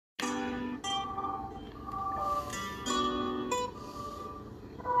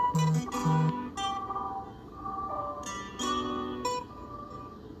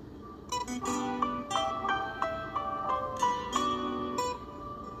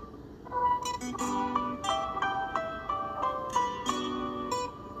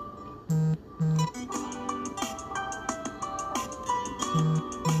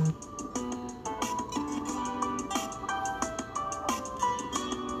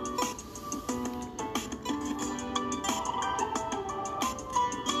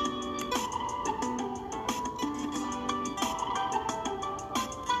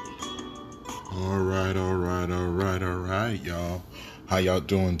How y'all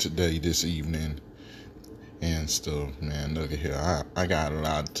doing today, this evening, and stuff, man? Look at here. I got a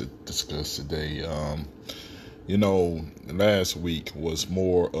lot to discuss today. Last week was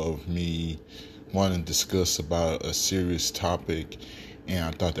more of me wanting to discuss about a serious topic, and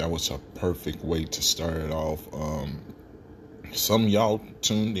I thought that was a perfect way to start it off. Some of y'all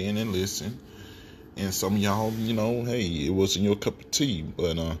tuned in and listened, and some of y'all, hey, it wasn't your cup of tea,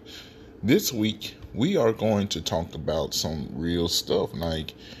 but this week we are going to talk about some real stuff.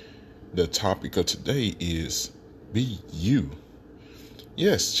 Like, the topic of today is be you.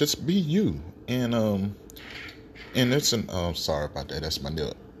 Yes, just be you. And that's sorry about that. That's my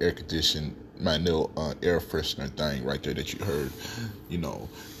little air condition, my little air freshener thing right there that you heard.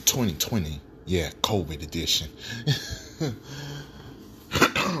 2020, yeah, COVID edition.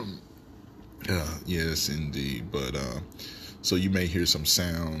 Yes, indeed. But so you may hear some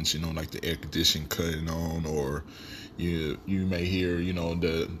sounds, like the air condition cutting on, or you may hear, the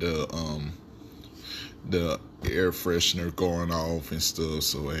air freshener going off and stuff.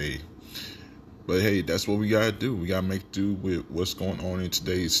 So hey, that's what we gotta do. We gotta make do with what's going on in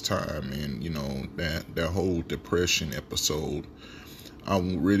today's time, and that whole depression episode. I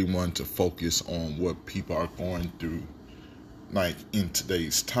really wanted to focus on what people are going through, like in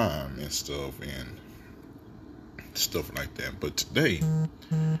today's time and stuff like that. But today,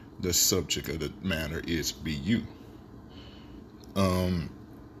 the subject of the matter is be you.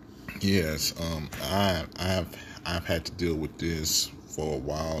 Yes. I've had to deal with this for a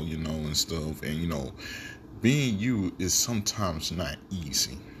while, and stuff, and being you is sometimes not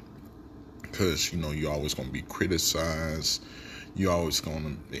easy, because you're always going to be criticized. You're always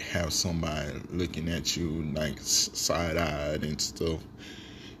going to have somebody looking at you like side-eyed and stuff,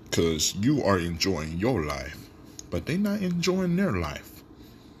 because you are enjoying your life, but they're not enjoying their life.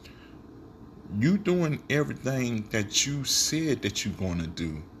 You doing everything that you said that you're going to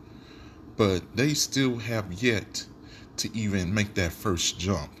do, but they still have yet to even make that first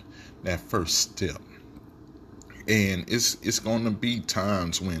jump, that first step. And it's going to be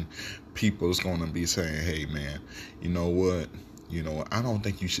times when people's going to be saying, hey, man, you know what? I don't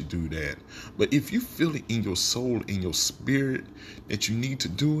think you should do that. But if you feel it in your soul, in your spirit, that you need to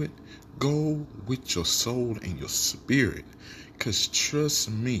do it, go with your soul and your spirit. Because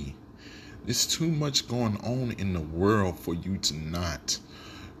trust me, there's too much going on in the world for you to not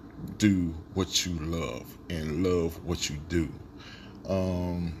do what you love and love what you do.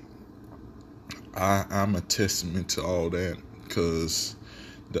 I'm a testament to all that, because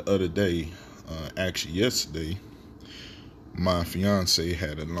the other day, actually yesterday, my fiance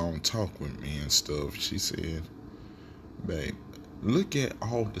had a long talk with me and stuff. She said, babe, look at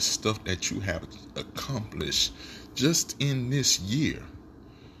all the stuff that you have accomplished just in this year.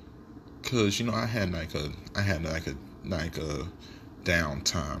 Cause I had like a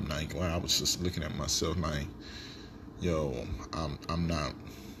downtime, like when I was just looking at myself like, yo, I'm not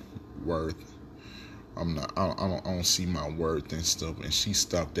worth. I don't see my worth and stuff. And she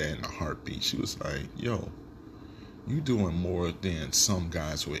stopped that in a heartbeat. She was like, yo, you doing more than some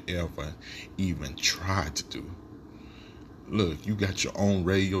guys would ever even try to do. Look, you got your own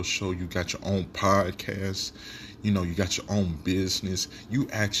radio show, you got your own podcast, you got your own business. You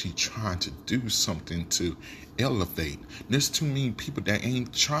actually trying to do something to elevate. There's too many people that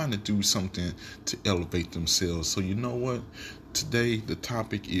ain't trying to do something to elevate themselves. So you know what? Today, the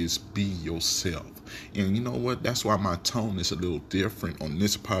topic is be yourself. And you know what? That's why my tone is a little different on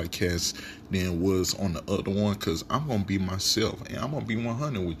this podcast than it was on the other one, because I'm going to be myself, and I'm going to be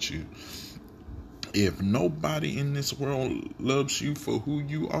 100 with you. If nobody in this world loves you for who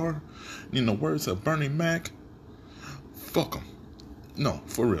you are, in the words of Bernie Mac, fuck them. No,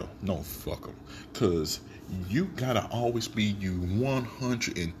 for real. No, fuck them. Because you got to always be you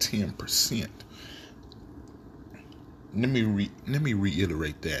 110%. Let me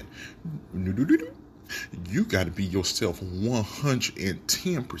reiterate that. You got to be yourself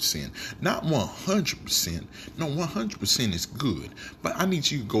 110%. Not 100%. No, 100% is good. But I need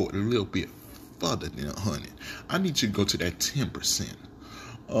you to go a little bit further than 100. I need you to go to that 10%.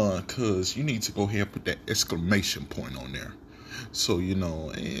 Because you need to go ahead and put that exclamation point on there. So,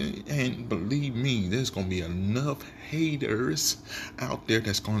 and believe me, there's going to be enough haters out there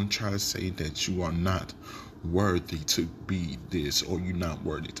that's going to try to say that you are not worthy to be this, or you're not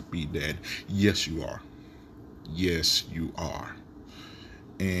worthy to be that. Yes, you are. Yes, you are.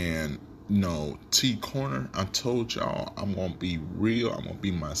 And T Corner, I told y'all I'm gonna be real. I'm gonna be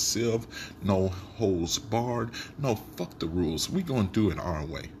myself. No holds barred. No, fuck the rules. We gonna do it our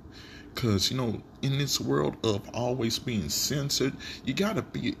way. Because, in this world of always being censored, you gotta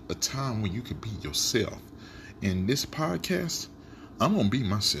be a time when you can be yourself. In this podcast, I'm gonna be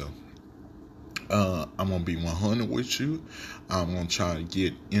myself. I'm gonna be 100 with you. I'm gonna try to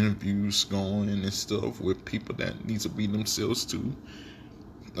get interviews going and stuff with people that need to be themselves too.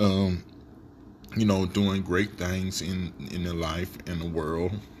 Um, doing great things in their life in the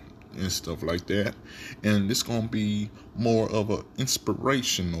world and stuff like that. And it's gonna be more of an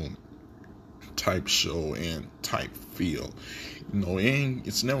inspirational type show and type feel.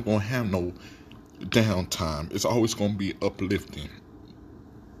 It's never gonna have no downtime. It's always gonna be uplifting.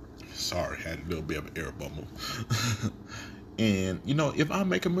 Sorry, had a little bit of an air bubble. And if I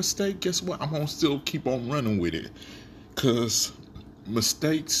make a mistake, guess what? I'm gonna still keep on running with it, cause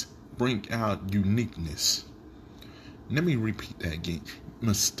mistakes bring out uniqueness. Let me repeat that again.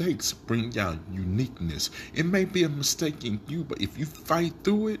 Mistakes bring out uniqueness. It may be a mistake in you, but if you fight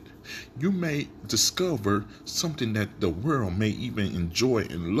through it, you may discover something that the world may even enjoy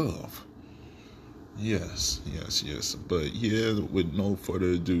and love. Yes. But yeah, with no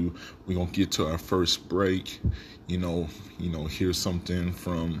further ado, we're gonna get to our first break. Hear something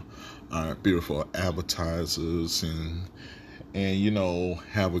from our beautiful advertisers and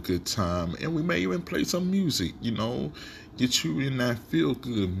have a good time. And we may even play some music, get you in that feel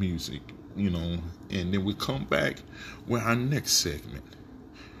good music, and then we come back with our next segment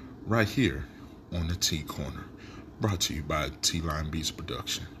right here on the T Corner, brought to you by T Line Beats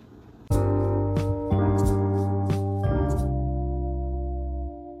Production.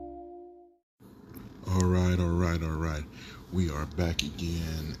 All right. We are back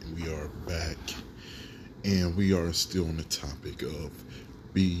again. We are back. And we are still on the topic of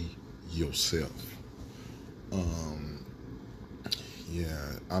be yourself.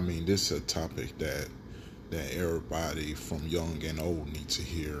 This is a topic that everybody from young and old need to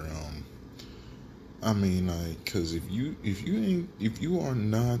hear. Cause if you are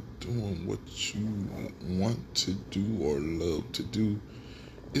not doing what you want to do or love to do,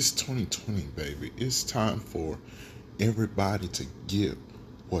 it's 2020, baby. It's time for everybody to get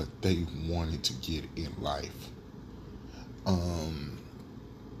what they wanted to get in life.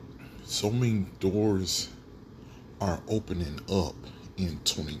 So many doors are opening up in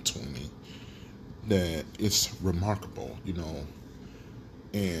 2020 that it's remarkable,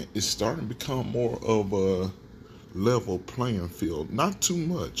 and it's starting to become more of a level playing field. Not too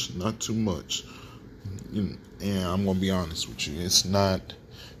much. And I'm gonna be honest with you, it's not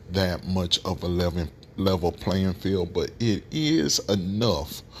that much of a level playing field, but it is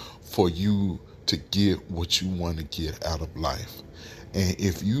enough for you to get what you want to get out of life. And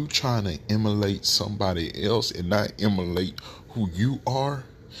if you trying to emulate somebody else and not emulate who you are,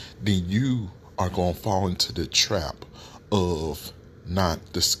 then you are going to fall into the trap of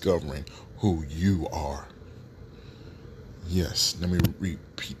not discovering who you are. Yes, let me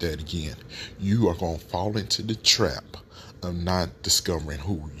repeat that again. You are going to fall into the trap of not discovering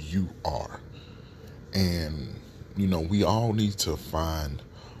who you are. And, we all need to find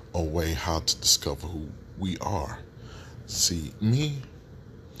a way how to discover who we are. See, me,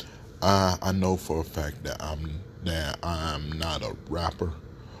 I know for a fact that I'm not a rapper,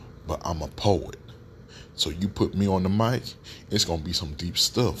 but I'm a poet. So you put me on the mic, it's going to be some deep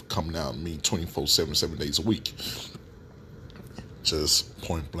stuff coming out of me 24/7, 7 days a week. Just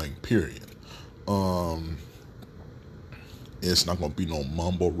point blank, period. It's not going to be no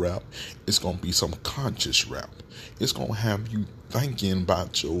mumble rap. It's going to be some conscious rap. It's going to have you thinking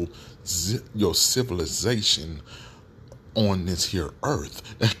about your civilization on this here earth.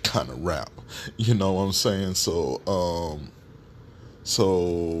 That kind of rap. You know what I'm saying? So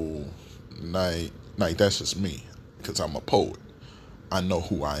that's just me, because I'm a poet. I know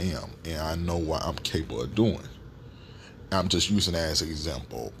who I am, and I know what I'm capable of doing. I'm just using that as an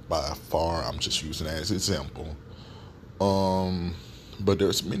example. By far, I'm just using that as an example. But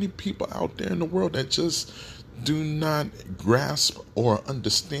there's many people out there in the world that just do not grasp or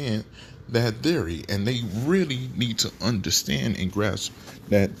understand that theory, and they really need to understand and grasp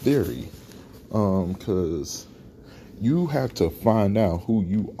that theory, because you have to find out who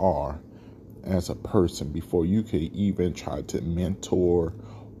you are as a person before you can even try to mentor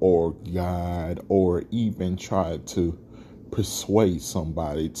or guide or even try to persuade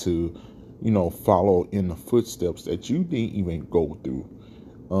somebody to follow in the footsteps that you didn't even go through,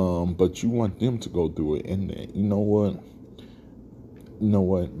 but you want them to go through it. And you know what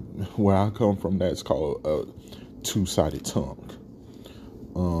where I come from, that's called a two-sided tongue.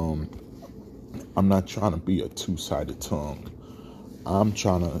 I'm not trying to be a two-sided tongue. I'm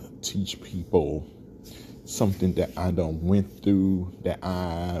trying to teach people something that I done went through, that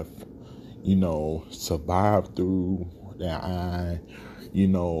I've survived through, that I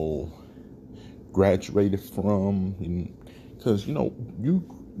graduated from, and because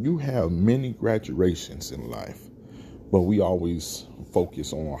you have many graduations in life, but we always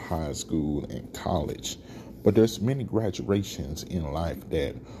focus on high school and college. But there's many graduations in life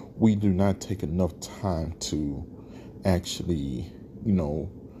that we do not take enough time to actually, you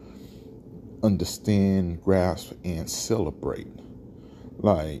know, understand, grasp, and celebrate.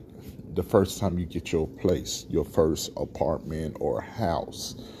 Like the first time you get your place, your first apartment or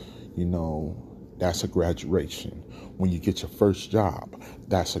house, that's a graduation. When you get your first job,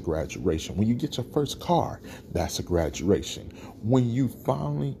 that's a graduation. When you get your first car, that's a graduation. When you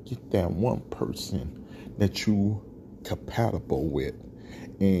finally get that one person that you compatible with,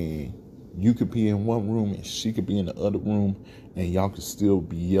 and you could be in one room and she could be in the other room, and y'all could still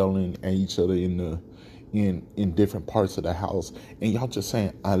be yelling at each other in different parts of the house, and y'all just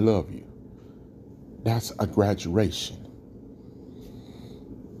saying, I love you. That's a graduation.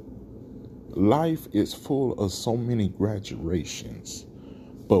 Life is full of so many graduations,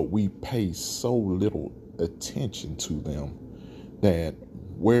 but we pay so little attention to them that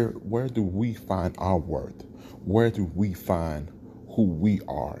where do we find our worth? Where do we find who we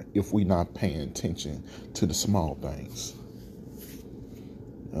are if we're not paying attention to the small things?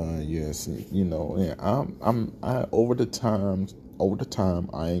 Yes, and I over the time,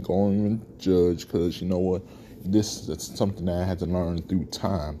 I ain't going to judge, because you know what, this is something that I had to learn through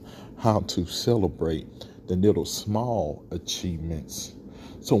time, how to celebrate the little small achievements.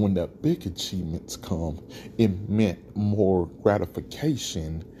 So when the big achievements come, it meant more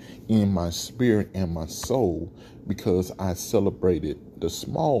gratification in my spirit and my soul, because I celebrated the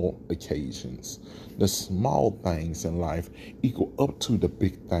small occasions. The small things in life equal up to the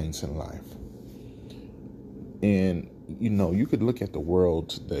big things in life. And, you could look at the world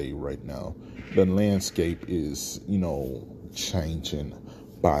today right now. The landscape is, changing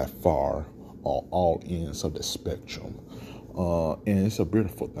by far on all ends of the spectrum. And it's a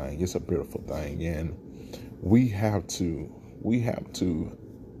beautiful thing. It's a beautiful thing. And we have to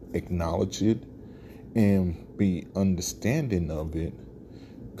acknowledge it and be understanding of it,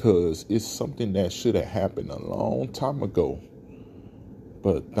 because it's something that should have happened a long time ago.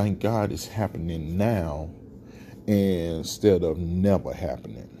 But thank God it's happening now instead of never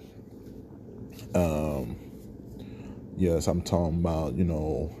happening. Yes, I'm talking about,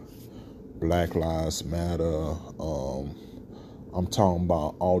 Black Lives Matter. I'm talking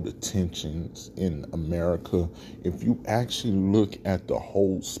about all the tensions in America. If you actually look at the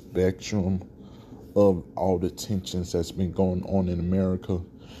whole spectrum of all the tensions that's been going on in America,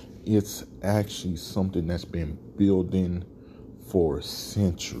 it's actually something that's been building for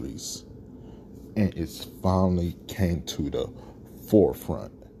centuries, and it's finally came to the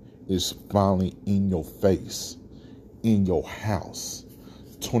forefront. It's finally in your face, in your house,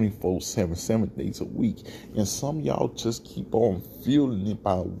 24/7, 7 days a week. And some of y'all just keep on feeling it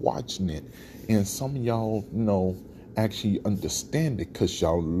by watching it, and some of y'all, actually understand it because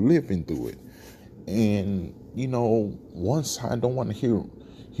y'all living through it. And one side don't want to hear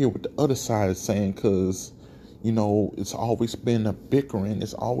what the other side is saying, because it's always been a bickering.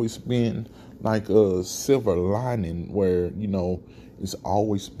 It's always been like a silver lining where it's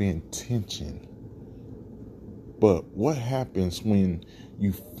always been tension. But what happens when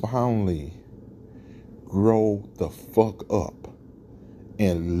you finally grow the fuck up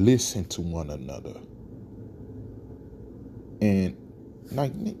and listen to one another? And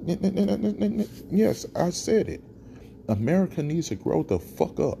like, yes, I said it. America needs to grow the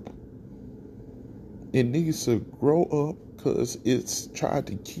fuck up. It needs to grow up, because it's tried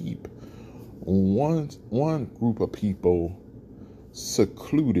to keep one group of people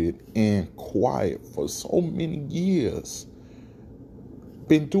secluded and quiet for so many years.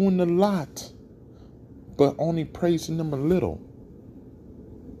 Been doing a lot, but only praising them a little.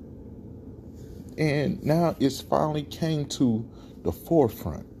 And now it's finally came to the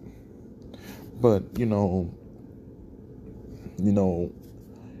forefront. But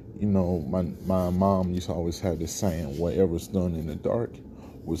my mom used to always have this saying, whatever's done in the dark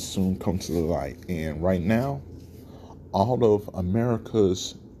will soon come to the light. And right now, all of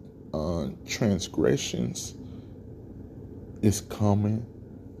America's transgressions is coming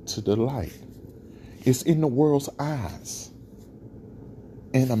to the light. It's in the world's eyes.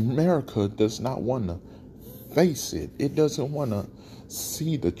 And America does not want to face it. It doesn't want to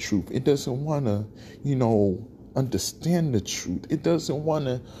see the truth. It doesn't want to, understand the truth. It doesn't want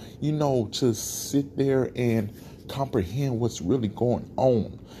to, just sit there and comprehend what's really going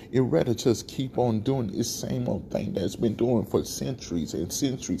on. It rather just keep on doing the same old thing that's been doing for centuries and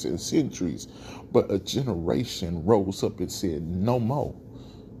centuries and centuries. But a generation rose up and said, no more.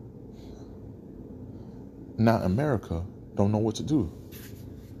 Now America don't know what to do.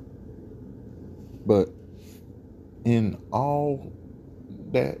 But in all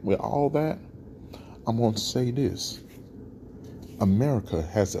that, with all that, I'm going to say this. America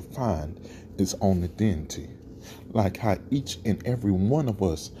has to find its own identity. Like how each and every one of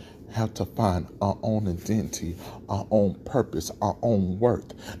us have to find our own identity, our own purpose, our own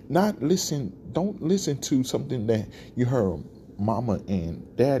worth. Don't listen to something that you heard mama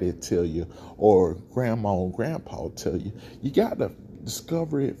and daddy tell you or grandma or grandpa tell you. You got to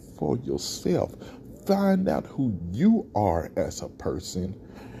discover it for yourself. Find out who you are as a person,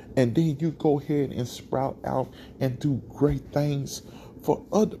 and then you go ahead and sprout out and do great things for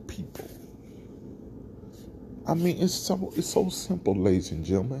other people. I mean, it's so simple, ladies and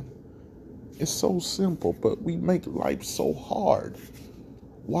gentlemen. It's so simple, but we make life so hard.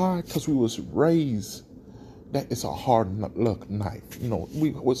 Why? Because we was raised that it's a hard luck knife.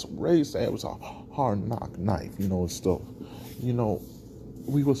 We was raised that it was a hard knock knife, and stuff.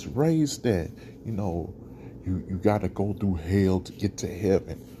 We was raised that, you got to go through hell to get to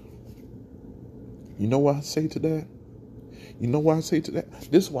heaven. You know what I say to that?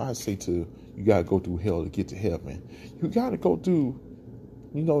 This is why I say you got to go through hell to get to heaven. You got to go through,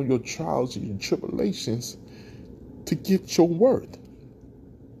 your trials and your tribulations to get your worth.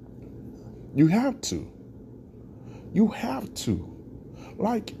 You have to.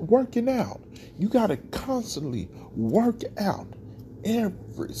 Like working out. You got to constantly work out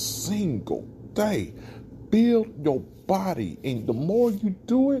every single day. Build your body. And the more you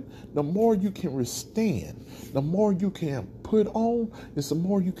do it, the more you can withstand. The more you can put on, is the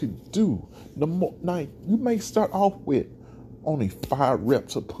more you can do. Now, you may start off with only 5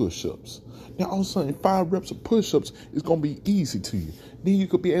 reps of push-ups. Now, all of a sudden, 5 reps of push-ups is going to be easy to you. Then you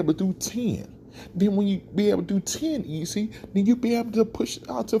could be able to do 10. Then when you be able to do 10 easy, then you be able to push it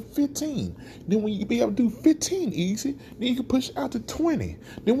out to 15. Then when you be able to do 15 easy, then you can push it out to 20.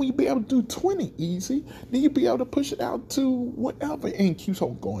 Then when you be able to do 20 easy, then you be able to push it out to whatever. And it keeps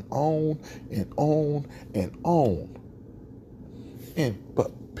on going on and on and on.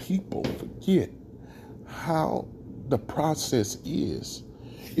 But people forget how the process is.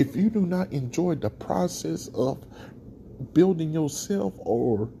 If you do not enjoy the process of building yourself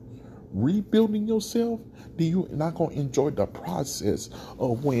or rebuilding yourself, then you're not going to enjoy the process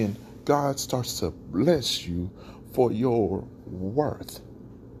of when God starts to bless you for your worth.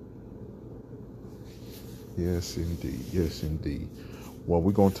 Yes, indeed. Well,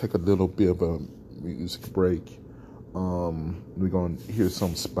 we're going to take a little bit of a music break. We're going to hear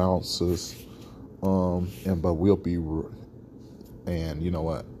some spouses, but we'll be, and you know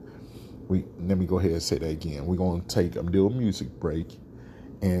what? Let me go ahead and say that again. We're going to take a little music break,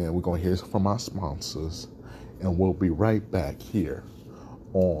 and we're going to hear from our sponsors, and we'll be right back here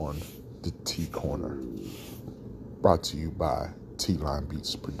on the T Corner, brought to you by T-Line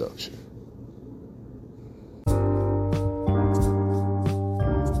Beats Production.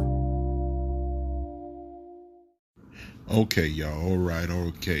 Okay, y'all. All right.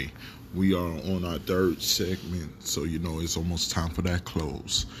 Okay. We are on our 3rd segment, so it's almost time for that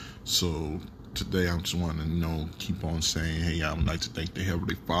close. So today I just want to keep on saying, hey, I would like to thank the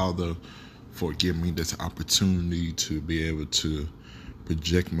Heavenly Father for giving me this opportunity to be able to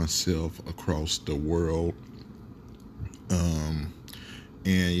project myself across the world.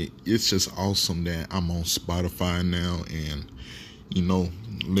 And it's just awesome that I'm on Spotify now and,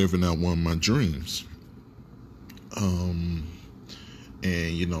 living out one of my dreams. And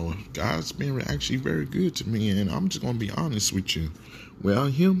God's been actually very good to me, and I'm just gonna be honest with you.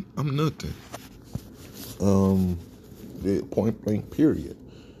 Without him, I'm nothing. Point blank period.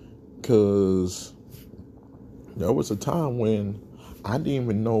 Cause there was a time when I didn't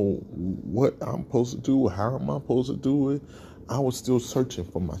even know what I'm supposed to do, how am I supposed to do it. I was still searching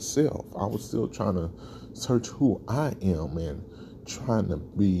for myself. I was still trying to search who I am and trying to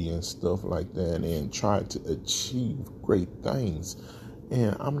be and stuff like that, and try to achieve great things.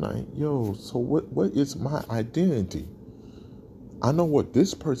 And I'm like, so what is my identity? I know what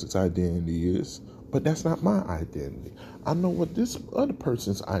this person's identity is, but that's not my identity. I know what this other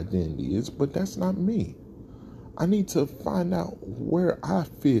person's identity is, but that's not me. I need to find out where I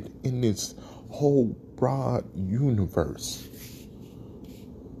fit in this whole broad universe.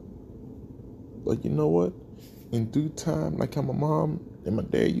 But you know what? In due time, like how my mom and my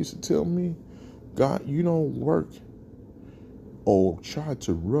dad used to tell me, God, you don't work or try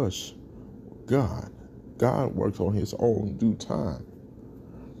to rush God. God works on his own due time.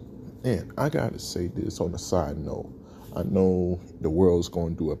 And I got to say this on a side note. I know the world's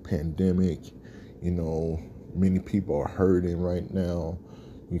going through a pandemic. Many people are hurting right now.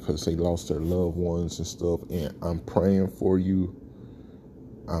 because they lost their loved ones and stuff. And I'm praying for you.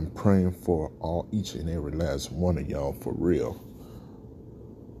 I'm praying for each and every last one of y'all, for real.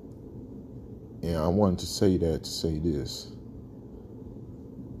 And I wanted to say that to say this,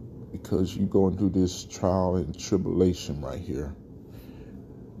 because you're going through this trial and tribulation right here.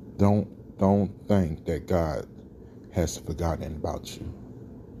 Don't think that God has forgotten about you.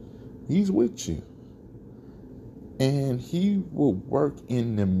 He's with you. And he will work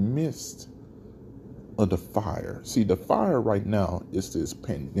in the midst of the fire. See, the fire right now is this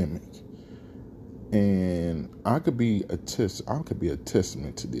pandemic. And I could be a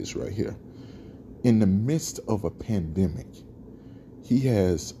testament to this right here. In the midst of a pandemic, he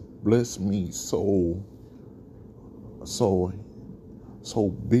has blessed me so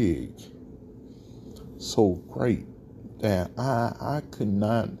big, so great, that I could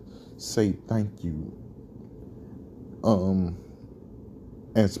not say thank you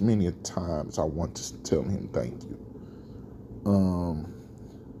as many times I want to tell him thank you.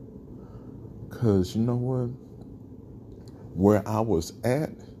 Cause you know what? Where I was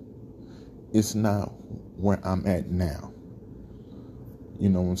at, it's not where I'm at now. You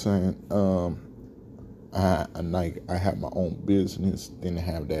know what I'm saying? I have my own business. Didn't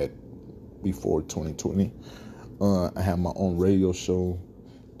have that before 2020. I have my own radio show.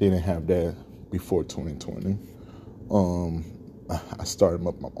 Didn't have that before 2020. I started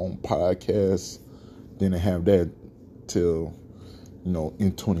up my own podcast. Didn't have that till,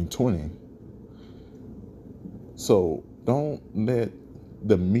 in 2020. So don't let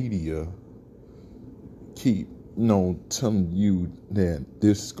the media keep, telling you that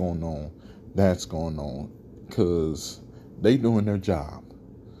this is going on, that's going on, because they doing their job.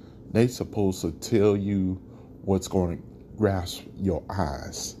 They supposed to tell you what's going to grasp your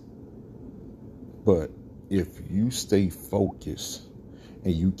eyes. But if you stay focused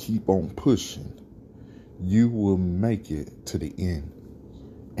and you keep on pushing, you will make it to the end,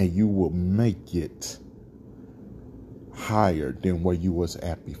 and you will make it higher than where you was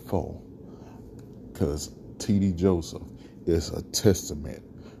at before. Because T.D. Joseph is a testament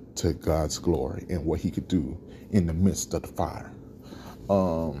to God's glory and what he could do in the midst of the fire.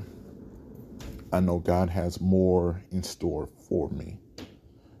 I know God has more in store for me,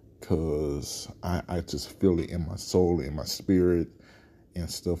 because I just feel it in my soul, in my spirit, and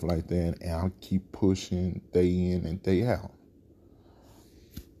stuff like that. And I'll keep pushing day in and day out.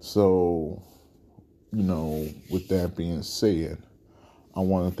 So, with that being said, I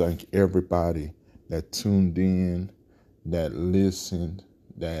want to thank everybody that tuned in, that listened,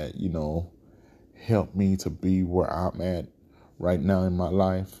 that, helped me to be where I'm at right now in my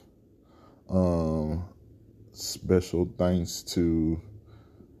life. Special thanks to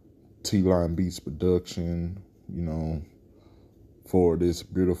T-Line Beats Production, for this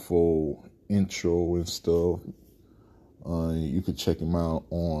beautiful intro and stuff. You could check him out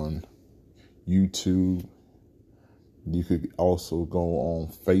on YouTube. You could also go on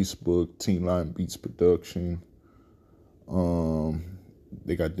Facebook, T-Line Beats Production.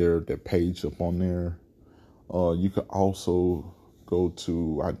 They got their page up on there. You could also go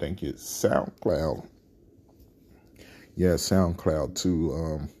to, I think it's SoundCloud. Yeah, SoundCloud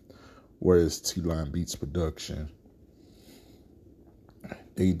too, where it's T-Line Beats Production.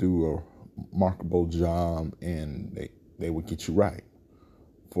 They do a remarkable job, and they will get you right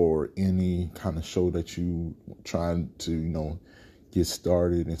for any kind of show that you trying to, get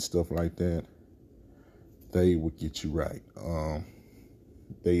started and stuff like that. They will get you right.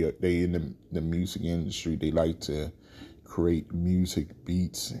 They in the music industry. They like to create music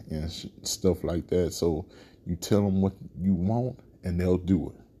beats and stuff like that. So you tell them what you want, and they'll do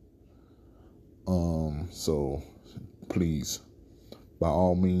it. So please, by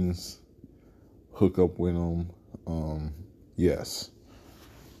all means, hook up with them. Yes.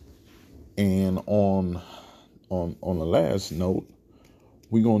 And on the last note,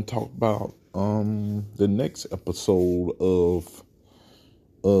 we're gonna talk about the next episode of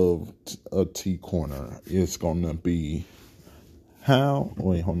a T Corner. It's gonna be how.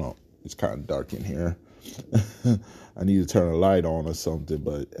 Wait, hold on. It's kind of dark in here. I need to turn a light on or something.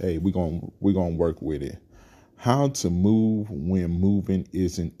 But hey, we're gonna work with it. How to move when moving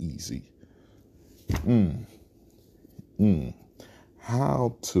isn't easy.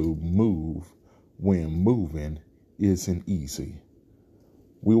 How to move when moving isn't easy.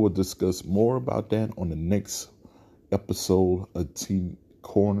 We will discuss more about that on the next episode of T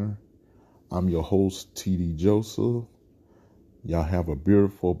Corner. I'm your host, T.D. Joseph. Y'all have a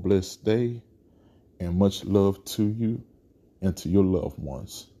beautiful, blessed day, and much love to you and to your loved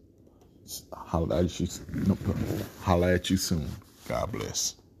ones. Holla at you soon. God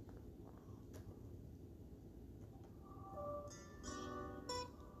bless.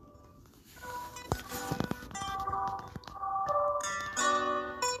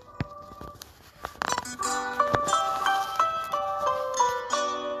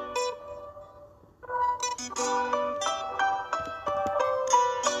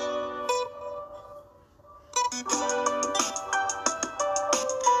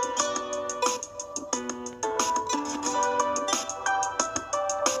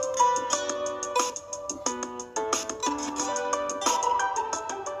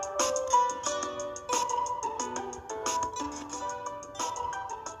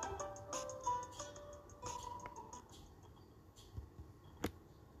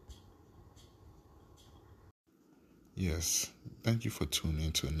 Yes, thank you for tuning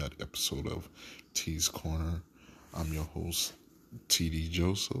in to another episode of T's Corner. I'm your host, TD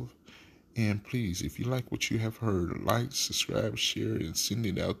Joseph. And please, if you like what you have heard, like, subscribe, share, and send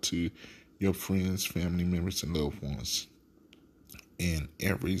it out to your friends, family members, and loved ones. And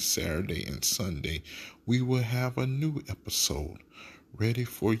every Saturday and Sunday, we will have a new episode ready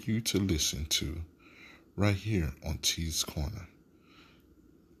for you to listen to right here on T's Corner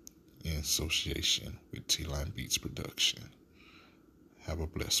in association with T Line Beats Production. Have a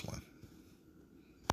blessed one.